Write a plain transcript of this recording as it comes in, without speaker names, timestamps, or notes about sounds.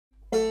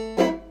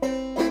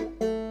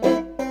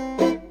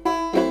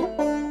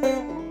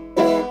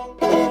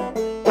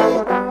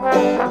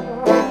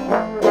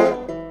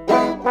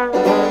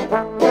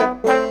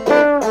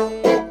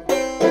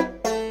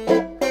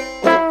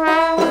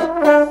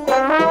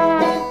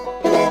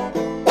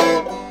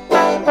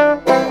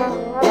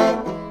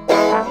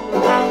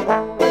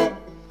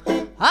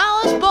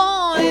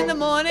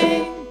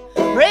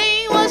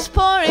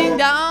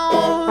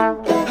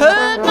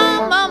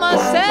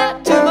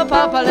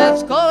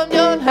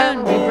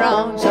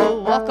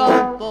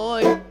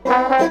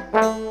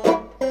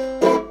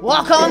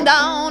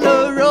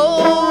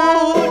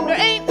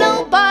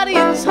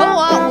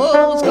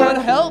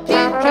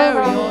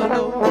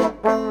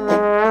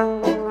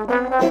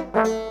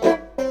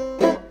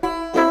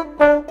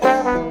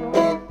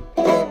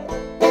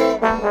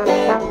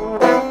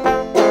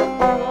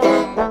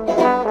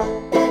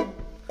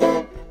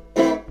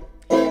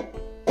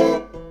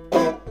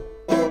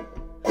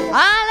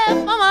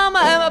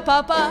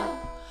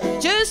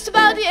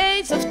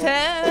age of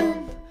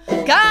 10.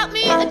 Got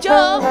me a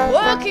job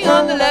working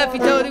on the levee,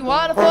 toting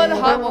water for the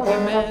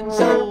hard-walking men.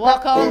 So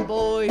walk on,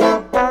 boy,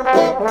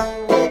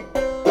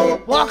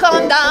 walk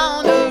on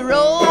down the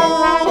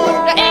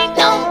road. There ain't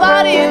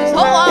nobody in this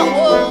whole wide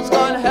world's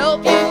gonna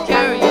help you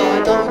carry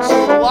your load.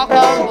 So walk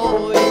on,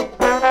 boy,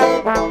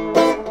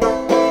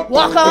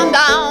 walk on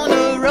down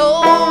the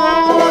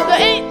road.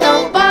 There ain't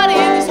nobody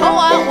in this whole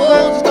wide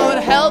world's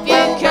gonna help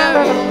you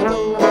carry your load.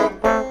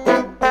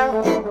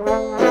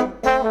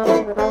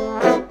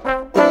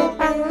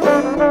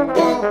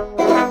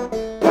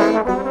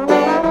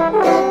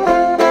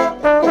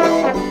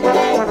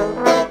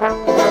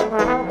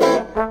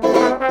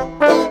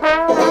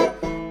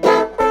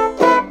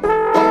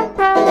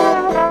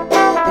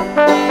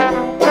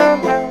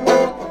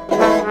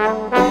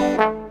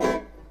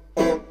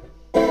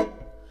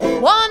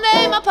 One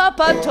day my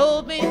papa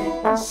told me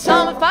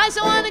some advice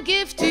I want to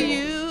give to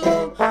you.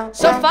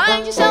 So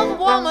find yourself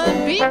a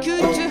woman, be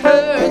good to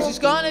her, and she's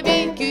gonna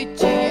be good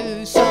to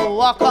you. So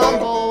walk on,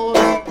 boy,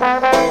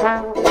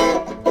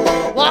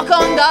 walk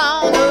on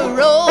down the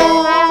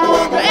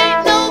road. There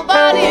ain't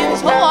nobody in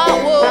this whole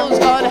wide world's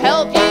gonna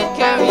help you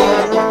carry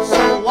your load.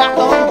 So walk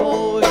on,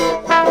 boy,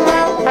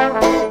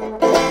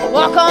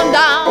 walk on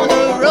down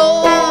the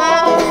road.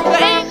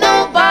 There ain't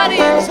nobody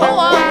in this whole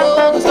wide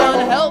world who's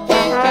gonna help you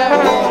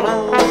carry your load.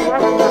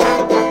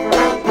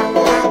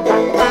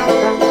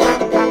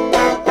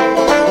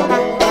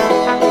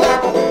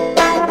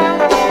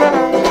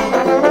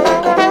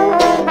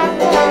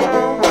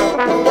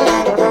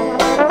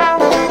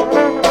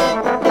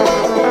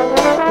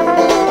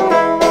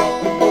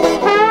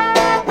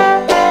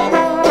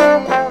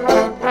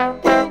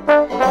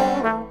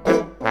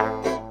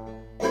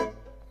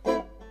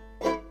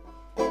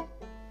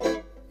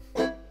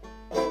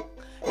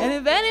 And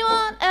if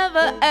anyone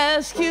ever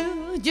asks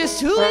you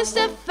just who is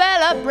the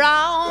fella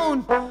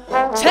Brown,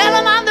 tell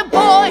him I'm the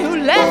boy who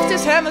left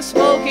his hammer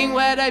smoking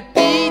where they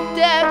beat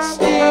that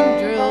steam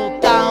drill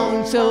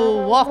down.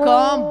 So walk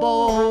on,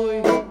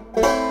 boy,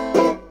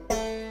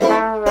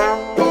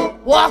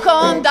 walk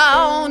on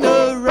down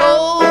the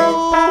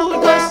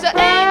road, 'cause there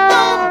ain't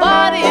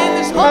nobody in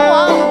this whole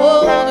wide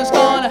world that's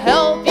gonna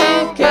help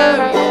you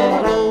carry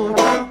your load.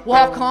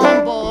 Walk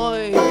on,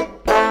 boy,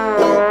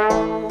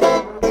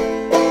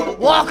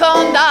 walk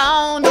on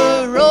down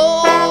the road.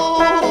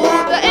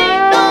 There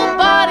ain't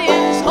nobody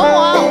in this whole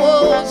wide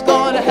world that's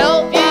gonna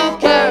help you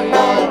carry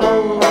your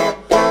load.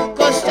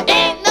 'Cause there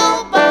ain't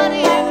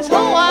nobody in this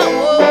whole wide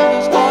world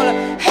that's gonna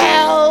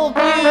help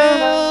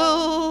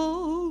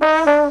you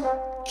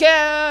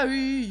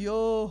carry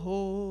your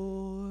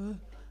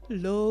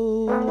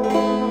load.